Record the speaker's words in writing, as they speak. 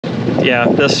Yeah,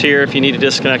 this here, if you need to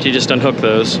disconnect, you just unhook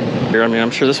those. Here, I mean,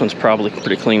 I'm sure this one's probably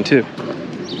pretty clean too.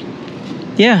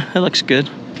 Yeah, it looks good.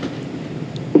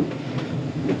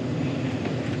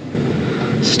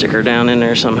 Stick her down in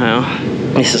there somehow.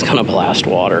 This is gonna blast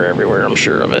water everywhere, I'm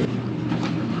sure of it.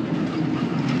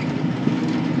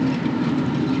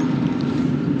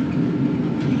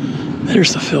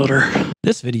 There's the filter.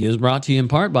 This video is brought to you in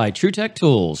part by TruTech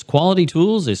Tools. Quality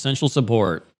tools, essential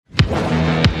support.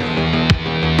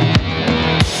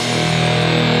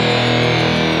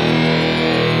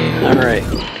 All right,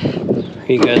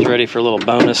 are you guys ready for a little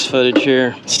bonus footage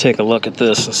here? Let's take a look at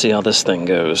this and see how this thing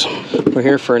goes. We're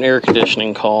here for an air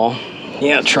conditioning call.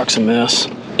 Yeah, the truck's a mess.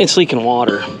 It's leaking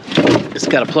water. It's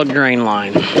got a plugged drain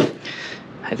line.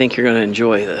 I think you're gonna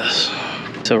enjoy this.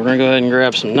 So we're gonna go ahead and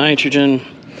grab some nitrogen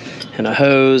and a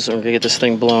hose, and we're gonna get this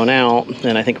thing blown out.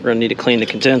 And I think we're gonna need to clean the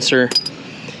condenser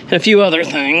and a few other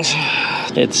things.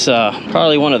 It's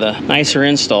probably one of the nicer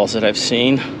installs that I've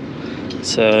seen.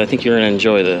 So I think you're gonna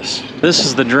enjoy this. This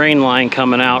is the drain line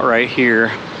coming out right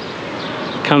here.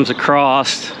 Comes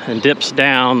across and dips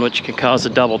down, which can cause a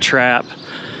double trap,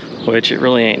 which it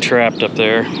really ain't trapped up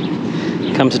there.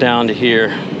 Comes down to here.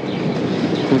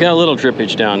 We've got a little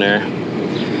drippage down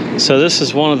there. So this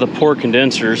is one of the poor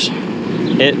condensers.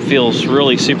 It feels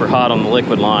really super hot on the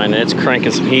liquid line. It's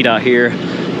cranking some heat out here.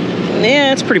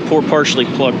 Yeah, it's pretty poor, partially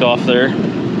plugged off there.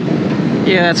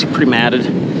 Yeah, it's pretty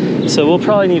matted. So we'll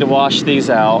probably need to wash these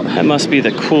out. That must be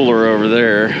the cooler over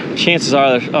there. Chances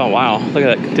are, oh wow, look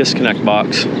at that disconnect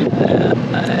box.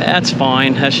 That's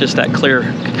fine. That's just that clear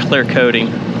coating.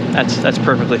 That's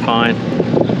perfectly fine.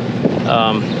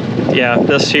 Yeah,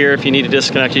 this here, if you need to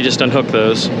disconnect, you just unhook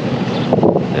those.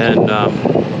 And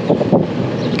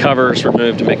covers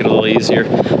removed to make it a little easier.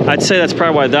 I'd say that's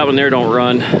probably why that one there don't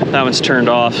run. That one's turned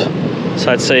off.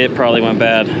 So I'd say it probably went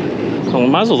bad. Well, we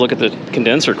might as well look at the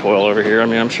condenser coil over here. I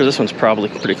mean, I'm sure this one's probably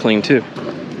pretty clean too.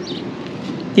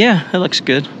 Yeah, it looks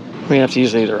good. We're gonna have to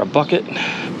use either a bucket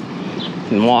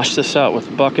and wash this out with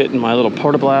a bucket and my little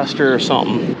porta-blaster or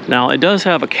something. Now, it does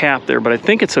have a cap there, but I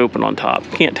think it's open on top.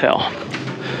 Can't tell.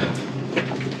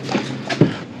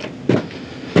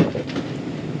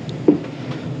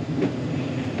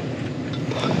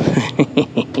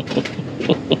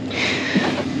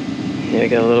 Yeah, I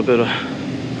got a little bit of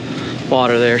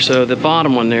water there. So the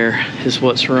bottom one there is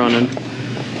what's running.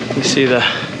 You see the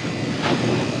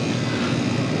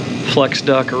flex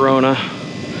duct Arona.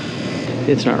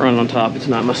 It's not running on top. It's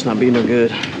not, must not be no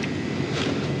good.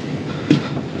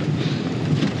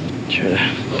 Try to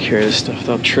carry this stuff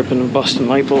without tripping and busting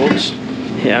light bulbs.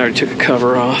 Yeah, I already took a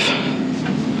cover off.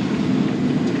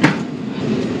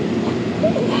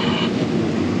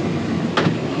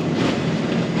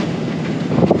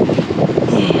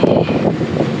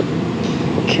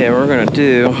 Okay, what we're gonna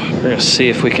do, we're gonna see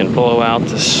if we can blow out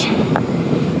this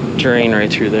drain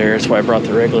right through there. That's why I brought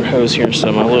the regular hose here instead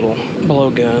of my little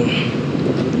blowgun.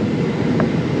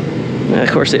 And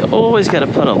of course, they always gotta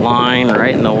put a line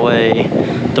right in the way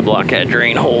to block that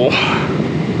drain hole.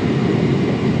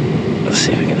 Let's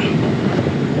see if we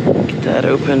can get that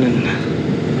open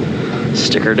and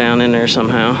stick her down in there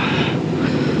somehow.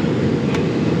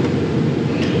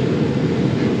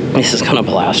 This is gonna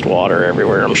blast water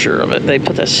everywhere, I'm sure of it. They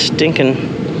put that stinking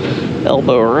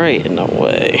elbow right in the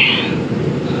way.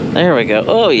 There we go.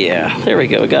 Oh yeah, there we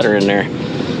go. We got her in there.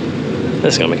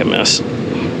 This is gonna make a mess.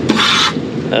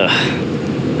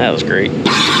 Ugh, that was great.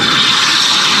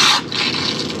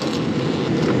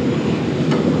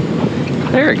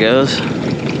 There it goes.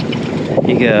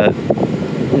 You got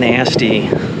nasty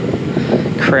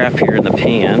crap here in the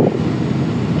pan.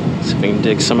 Let's see if we can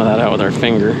dig some of that out with our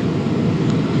finger.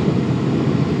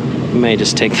 We may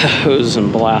just take the hose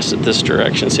and blast it this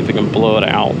direction, see if we can blow it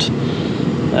out.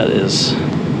 That is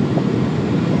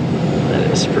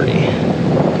pretty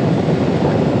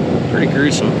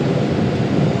gruesome.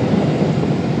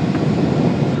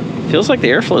 Feels like the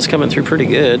airflow is coming through pretty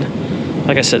good.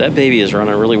 Like I said, that baby is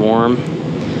running really warm.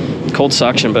 Cold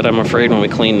suction, but I'm afraid when we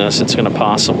clean this, it's gonna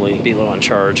possibly be low on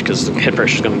charge because the head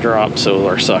pressure is gonna drop, so will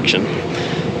our suction.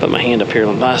 Put my hand up here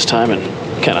last time and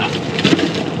kind of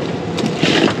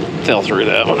fell through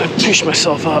that when I pushed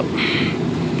myself up.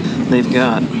 They've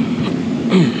got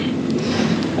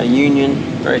a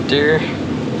union right there,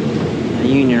 a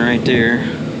union right there.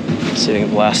 Let's see if we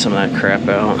can blast some of that crap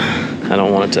out. I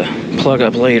don't want it to plug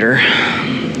up later.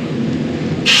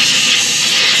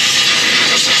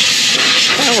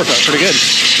 That worked out pretty good.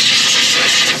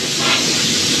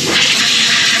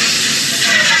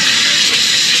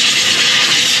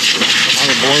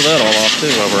 I'll blow that all off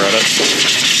too while we're at it.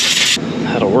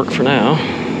 That'll work for now.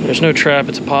 There's no trap,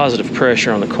 it's a positive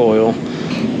pressure on the coil.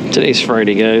 Today's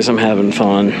Friday, guys. I'm having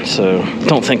fun, so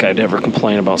don't think I'd ever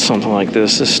complain about something like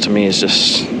this. This to me is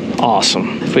just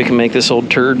awesome. If we can make this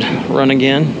old turd run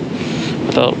again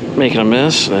without making a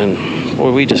mess, then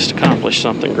boy, we just accomplished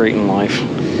something great in life.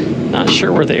 Not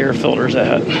sure where the air filter's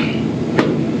at.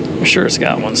 I'm sure it's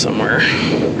got one somewhere.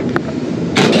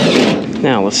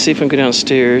 Now let's see if we can go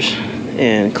downstairs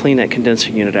and clean that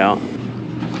condenser unit out.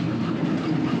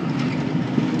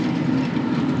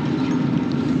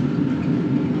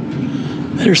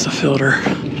 There's the filter.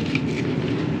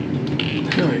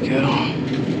 There we go.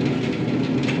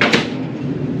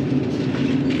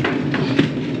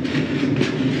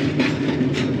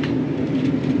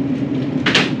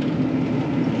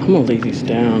 I'm gonna leave these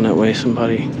down, that way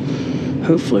somebody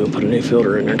hopefully will put a new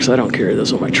filter in there, because I don't carry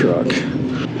those on my truck.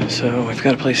 So we've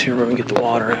got a place here where we can get the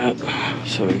water at.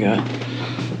 So we got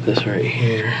this right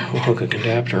here. We'll hook an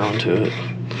adapter onto it.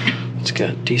 It's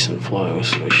got decent flow,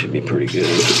 so it should be pretty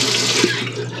good.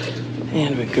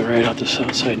 And we can go right out this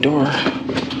outside door,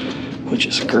 which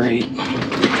is great.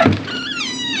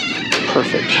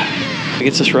 Perfect. It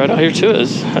gets us right out here to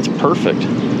us. That's perfect.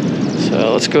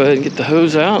 So let's go ahead and get the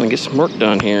hose out and get some work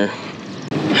done here.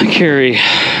 I carry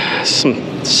some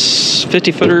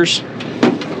 50 footers,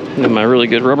 and then my really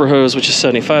good rubber hose, which is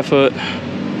 75 foot.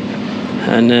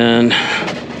 And then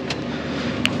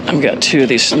I've got 2 of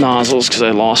these nozzles because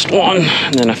I lost one,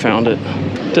 and then I found it.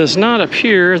 Does not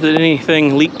appear that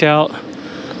anything leaked out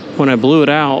when I blew it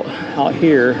out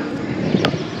here.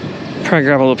 Probably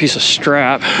grab a little piece of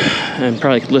strap and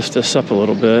probably lift this up a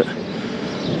little bit.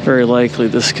 Very likely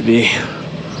this could be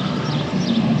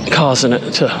causing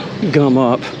it to gum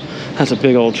up. That's a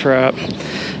big old trap.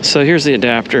 So here's the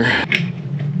adapter.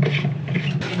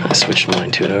 I switched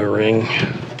mine to an O-ring.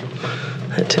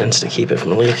 That tends to keep it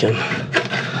from leaking.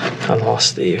 I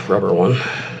lost the rubber one.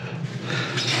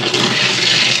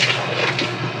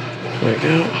 There we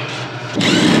go.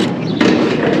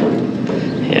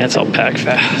 Yeah, it's all packed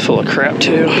full of crap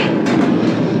too.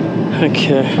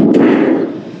 Okay.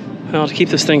 Well, to keep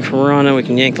this thing from running, we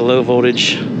can yank the low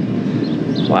voltage.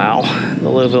 Wow, the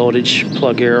low voltage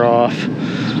plug air off.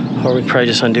 Or we can probably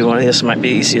just undo one of this. Might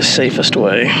be the easiest, safest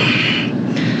way.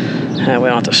 And we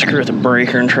don't have to screw with the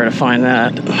breaker and try to find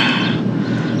that.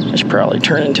 It's probably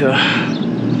turn into a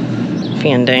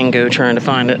fandango trying to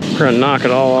find it. We're gonna knock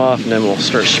it all off, and then we'll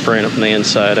start spraying it from the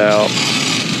inside out.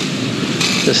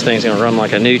 This thing's gonna run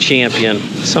like a new champion.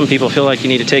 Some people feel like you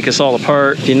need to take this all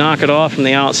apart. If you knock it off from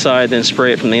the outside, then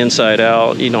spray it from the inside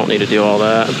out, you don't need to do all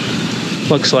that.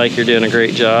 Looks like you're doing a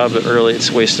great job, but really it's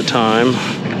a waste of time.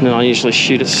 And then I'll usually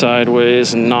shoot it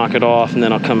sideways and knock it off, and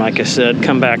then I'll come, like I said,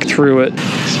 come back through it.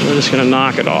 So we're just gonna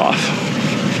knock it off.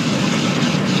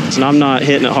 And I'm not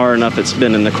hitting it hard enough it's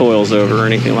bending the coils over or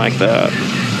anything like that.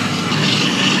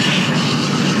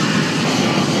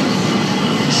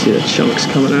 See the chunks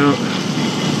coming out.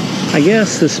 I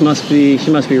guess this must be,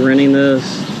 she must be renting this.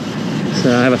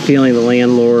 So I have a feeling the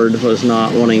landlord was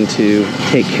not wanting to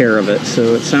take care of it.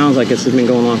 So it sounds like it's been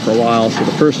going on for a while. So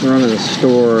the person running the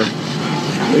store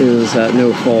is at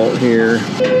no fault here.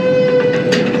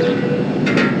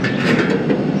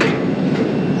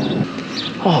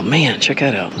 Oh man, check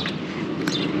that out.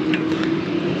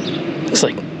 It's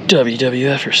like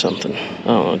WWF or something.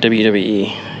 Oh,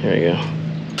 WWE. There you go.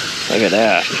 Look at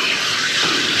that.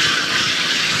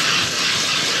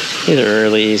 These are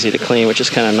really easy to clean, which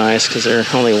is kind of nice because they're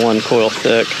only 1 coil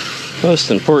thick. Most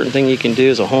important thing you can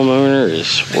do as a homeowner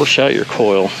is wash out your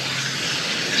coil.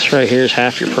 This right here is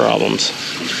half your problems.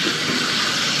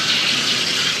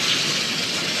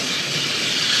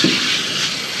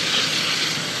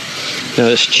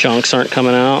 Notice chunks aren't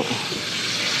coming out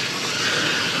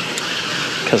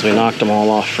because we knocked them all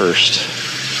off first.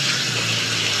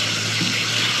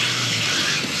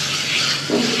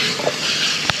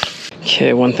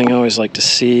 Okay, one thing I always like to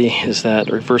see is that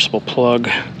reversible plug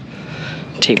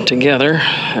taped together.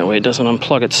 That way it doesn't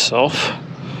unplug itself.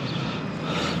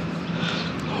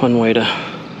 One way to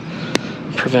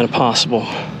prevent a possible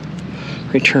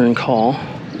return call.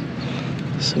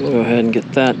 So we'll go ahead and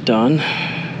get that done.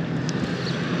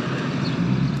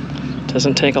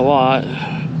 Doesn't take a lot.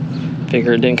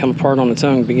 Figure it didn't come apart on its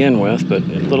own to begin with, but a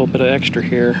little bit of extra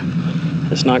here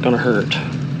is not going to hurt.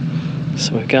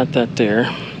 So we've got that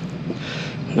there.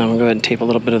 Now we'll go ahead and tape a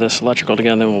little bit of this electrical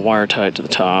together, then we'll wire tie it to the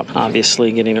top.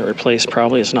 Obviously, getting it replaced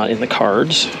probably is not in the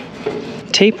cards.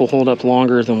 Tape will hold up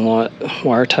longer than what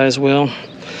wire ties will.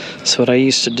 So what I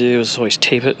used to do is always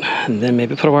tape it and then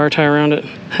maybe put a wire tie around it.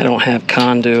 I don't have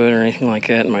conduit or anything like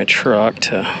that in my truck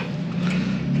to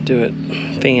do it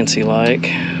fancy like.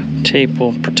 Tape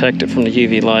will protect it from the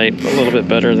UV light a little bit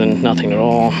better than nothing at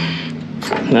all.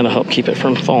 And that'll help keep it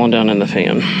from falling down in the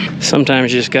fan.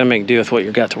 Sometimes you just gotta make do with what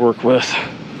you got to work with.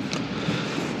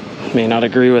 May not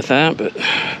agree with that, but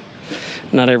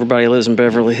not everybody lives in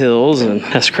Beverly Hills and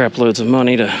has crap loads of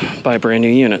money to buy brand new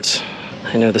units.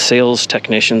 I know the sales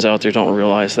technicians out there don't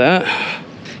realize that.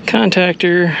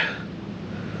 Contactor,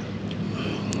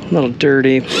 a little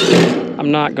dirty.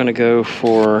 I'm not gonna go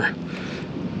for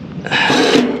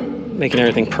making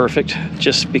everything perfect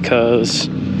just because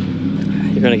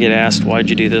you're gonna get asked, why'd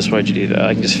you do this, why'd you do that?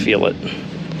 I can just feel it.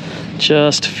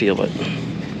 Just feel it.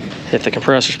 If the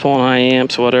compressor's pulling high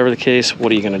amps, whatever the case,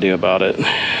 what are you gonna do about it?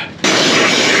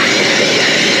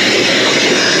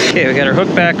 Okay, we got our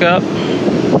hook back up.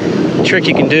 The trick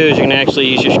you can do is you can actually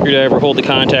use your screwdriver, hold the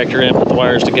contactor in, put the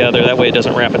wires together. That way it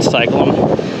doesn't rapid cycle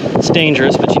them. It's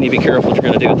dangerous, but you need to be careful if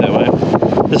you're gonna do it that way.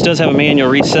 This does have a manual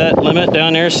reset limit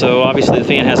down there, so obviously the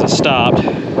fan hasn't stopped.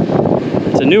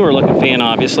 It's a newer looking fan,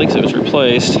 obviously, because it was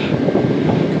replaced.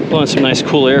 Blowing some nice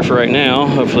cool air for right now.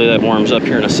 Hopefully that warms up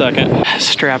here in a second.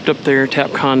 Strapped up there,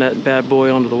 Tapcon that bad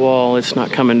boy onto the wall. It's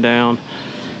not coming down,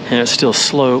 and it still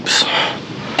slopes.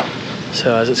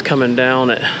 So as it's coming down,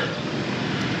 it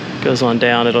goes on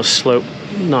down, it'll slope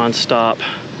non-stop.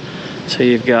 So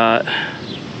you've got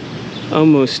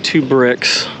almost 2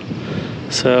 bricks.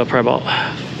 So probably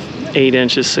about 8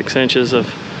 inches, 6 inches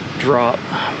of drop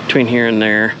between here and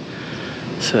there.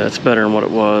 So it's better than what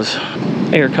it was.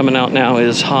 Air coming out now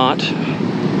is hot.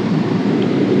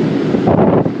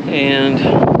 And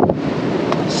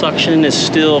suction is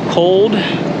still cold.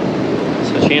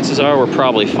 So chances are we're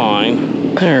probably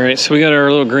fine. All right, so we got our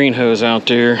little green hose out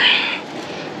there.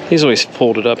 He's always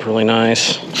folded up really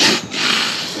nice.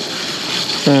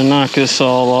 Gonna knock this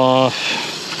all off.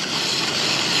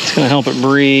 It's gonna help it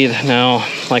breathe. Now,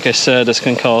 like I said, this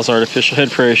can cause artificial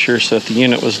head pressure, so if the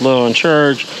unit was low on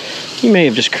charge, you may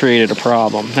have just created a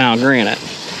problem. Now, granted,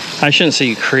 I shouldn't say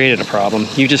you created a problem,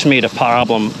 you just made a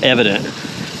problem evident,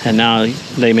 and now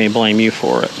they may blame you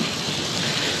for it.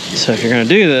 So if you're gonna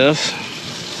do this,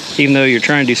 even though you're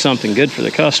trying to do something good for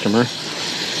the customer,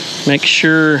 make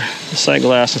sure the sight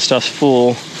glass and stuff's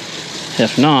full.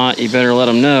 If not, you better let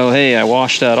them know, hey, I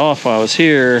washed that off while I was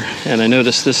here, and I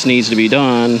noticed this needs to be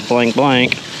done, blank,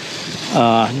 blank.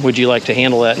 Would you like to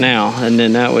handle that now? And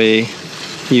then that way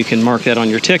you can mark that on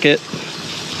your ticket.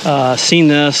 Seen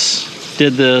this,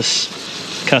 did this,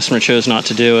 customer chose not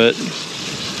to do it.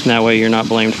 And that way you're not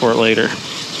blamed for it later.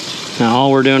 Now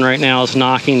all we're doing right now is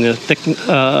knocking the thick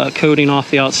coating off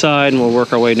the outside, and we'll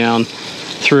work our way down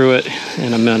through it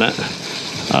in a minute.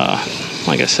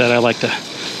 Like I said, I like to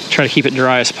try to keep it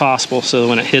dry as possible so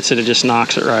when it hits it, it just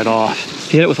knocks it right off.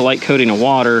 If you hit it with a light coating of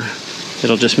water,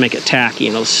 it'll just make it tacky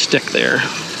and it'll stick there.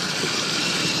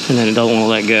 And then it doesn't want to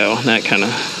let go. And that kind of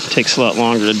takes a lot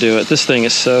longer to do it. This thing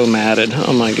is so matted.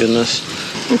 Oh my goodness.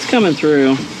 It's coming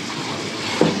through.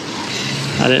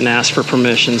 I didn't ask for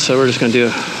permission, so we're just going to do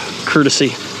a courtesy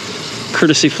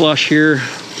flush here.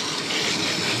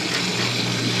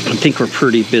 I think we're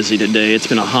pretty busy today. It's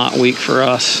been a hot week for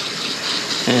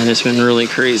us, and it's been really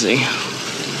crazy.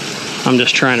 I'm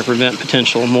just trying to prevent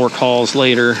potential more calls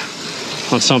later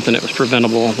on something that was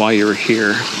preventable while you were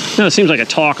here. You know, it seems like I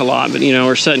talk a lot, but you know,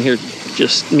 we're sitting here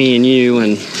just me and you,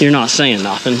 and you're not saying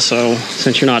nothing. So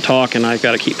since you're not talking, I've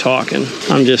got to keep talking.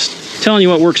 I'm just telling you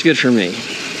what works good for me.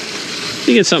 If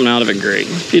you get something out of it, great.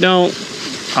 If you don't,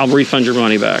 I'll refund your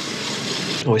money back.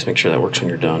 Always make sure that works when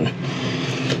you're done.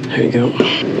 There you go.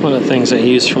 One of the things I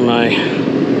use for my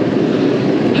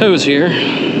hose here,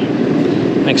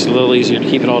 makes it a little easier to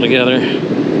keep it all together.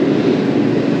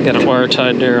 Got a wire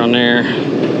tied there on there.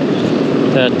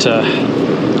 That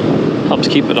helps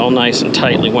keep it all nice and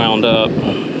tightly wound up.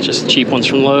 Just cheap ones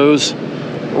from Lowe's.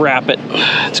 Rapid,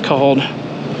 it's called.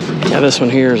 Yeah, this one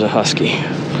here is a Husky.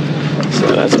 So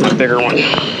that's my bigger one.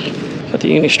 Got the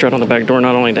uni strut on the back door,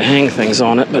 not only to hang things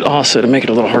on it, but also to make it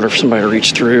a little harder for somebody to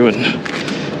reach through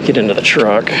and get into the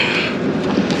truck.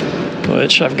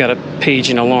 Which I've got a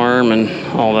paging alarm and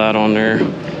all that on there.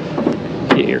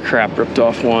 Get your crap ripped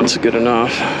off once, good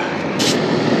enough.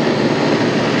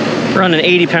 Running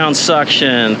 80-pound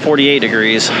suction, 48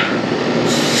 degrees.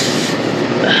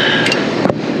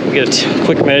 We get a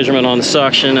quick measurement on the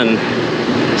suction, and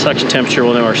suction temperature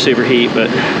will know our superheat, but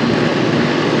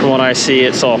from what I see,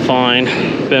 it's all fine.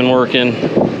 Been working.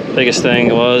 Biggest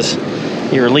thing was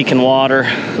you were leaking water.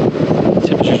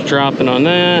 Temperature's dropping on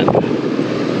that.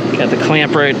 Got the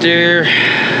clamp right there.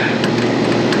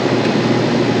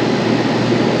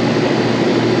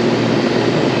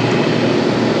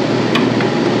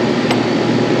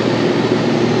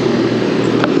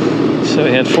 So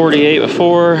we had 48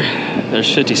 before.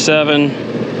 There's 57,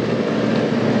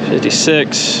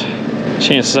 56,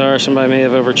 Chances are somebody may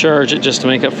have overcharged it just to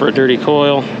make up for a dirty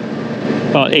coil.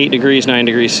 About 8 degrees, 9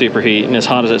 degrees superheat, and as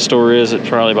hot as that store is, it's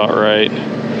probably about right.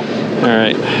 All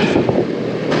right.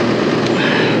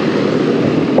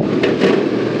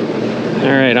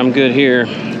 All right, I'm good here.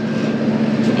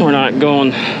 We're not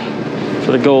going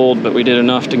for the gold, but we did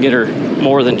enough to get her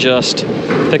more than just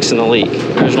fixing the leak.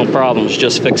 There's no problems,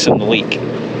 just fixing the leak.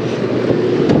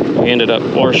 We ended up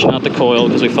washing out the coil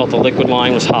because we felt the liquid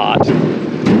line was hot.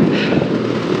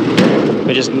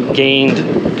 We just gained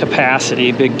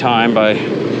capacity big time by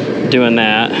doing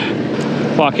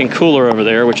that. Walk-in cooler over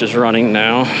there, which is running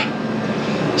now.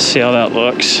 See how that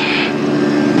looks.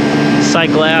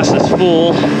 Sight glass is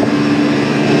full.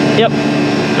 Yep,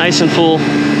 nice and full.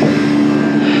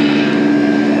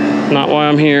 Not why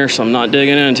I'm here, so I'm not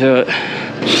digging into it.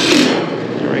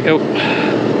 There we go.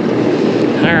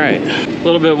 All right, a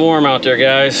little bit warm out there,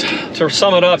 guys. To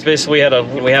sum it up, basically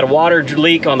we had a water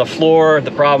leak on the floor.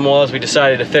 The problem was we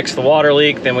decided to fix the water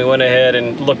leak. Then we went ahead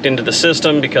and looked into the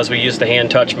system because we used the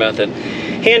hand touch method.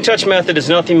 Hand touch method is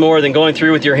nothing more than going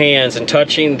through with your hands and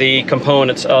touching the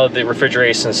components of the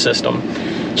refrigeration system.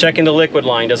 Checking the liquid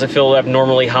line. Does it feel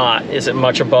abnormally hot? Is it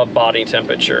much above body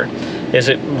temperature? Is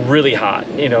it really hot?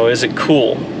 You know, is it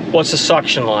cool? What's the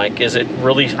suction like? Is it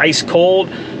really ice cold?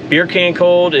 Beer can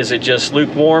cold? Is it just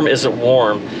lukewarm? Is it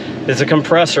warm? Is the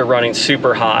compressor running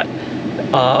super hot?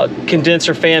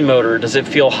 Condenser fan motor, does it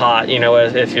feel hot? You know,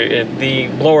 if the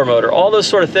blower motor, all those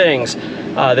sort of things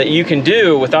that you can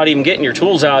do without even getting your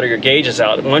tools out or your gauges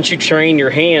out. Once you train your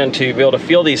hand to be able to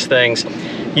feel these things,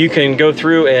 you can go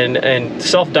through and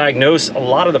self-diagnose a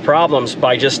lot of the problems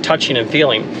by just touching and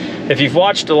feeling. If you've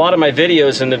watched a lot of my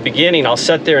videos in the beginning, I'll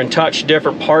sit there and touch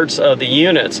different parts of the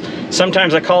units.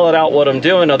 Sometimes I call it out what I'm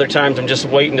doing, other times I'm just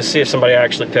waiting to see if somebody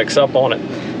actually picks up on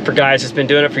it. For guys that's been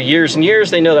doing it for years and years,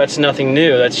 they know that's nothing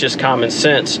new. That's just common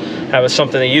sense. That was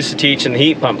something they used to teach in the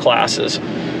heat pump classes.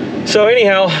 So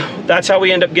anyhow, that's how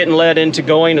we end up getting led into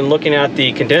going and looking at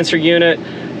the condenser unit.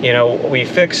 You know, we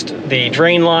fixed the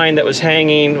drain line that was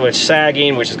hanging, which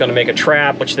sagging, which is going to make a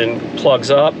trap, which then plugs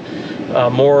up.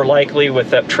 More likely with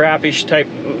that trappish type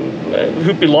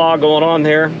hoopy law going on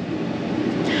there.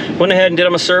 Went ahead and did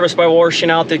them a service by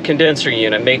washing out the condenser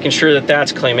unit, making sure that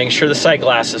that's clean, making sure the sight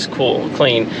glass is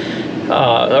clean,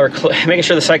 making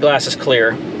sure the sight glass is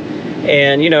clear.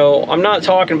 And, you know, I'm not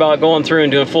talking about going through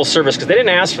and doing full service because they didn't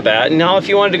ask for that. Now, if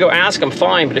you wanted to go ask them,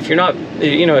 fine. But if you're not,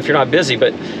 you know, if you're not busy,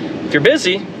 but if you're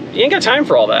busy, you ain't got time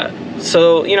for all that.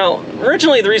 So, you know,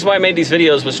 originally the reason why I made these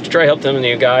videos was to try to help them and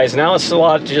you guys. Now it's a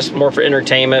lot just more for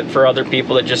entertainment for other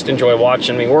people that just enjoy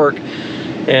watching me work.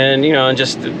 And, you know, and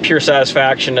just the pure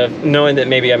satisfaction of knowing that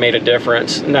maybe I made a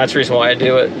difference. And that's the reason why I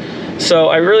do it. So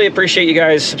I really appreciate you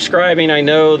guys subscribing. I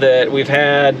know that we've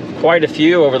had quite a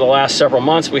few over the last several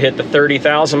months. We hit the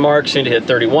 30,000 mark, soon to hit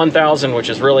 31,000, which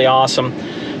is really awesome.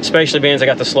 Especially being as I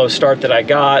got the slow start that I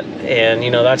got. And,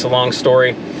 you know, that's a long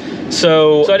story.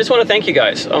 So I just want to thank you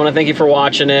guys. I want to thank you for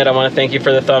watching it. I want to thank you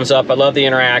for the thumbs up. I love the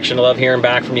interaction. I love hearing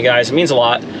back from you guys. It means a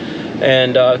lot.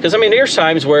 And because I mean, there's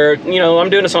times where, you know,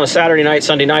 I'm doing this on a Saturday night,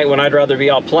 Sunday night when I'd rather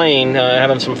be out playing,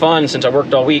 having some fun since I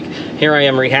worked all week. Here I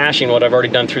am rehashing what I've already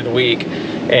done through the week.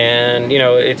 And, you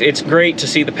know, it's great to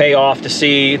see the payoff, to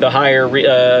see the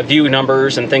higher view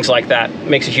numbers and things like that. It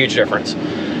makes a huge difference.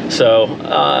 So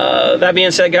that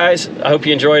being said, guys, I hope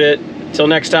you enjoyed it. Till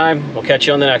next time, we'll catch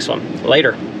you on the next one.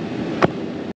 Later.